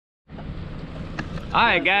All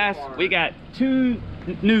right, guys, we got two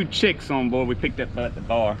new chicks on board. We picked up at the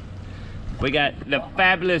bar. We got the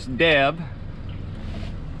fabulous Deb,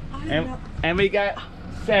 and we got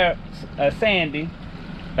Sarah, Sandy,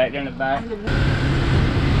 back there in the back.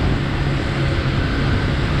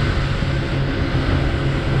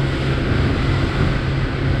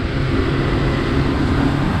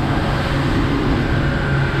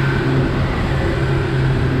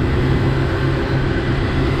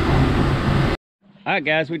 All right,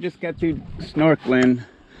 guys, we just got through snorkeling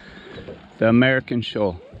the American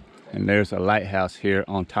Shoal, and there's a lighthouse here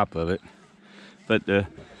on top of it. But the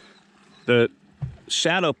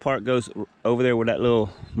shadow part goes over there where that little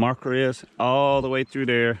marker is, all the way through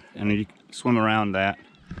there, and you swim around that.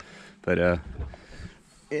 But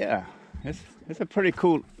yeah, it's a pretty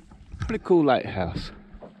cool lighthouse.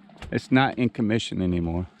 It's not in commission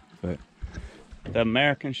anymore, but the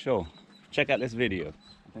American Shoal. Check out this video.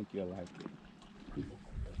 I think you'll like it.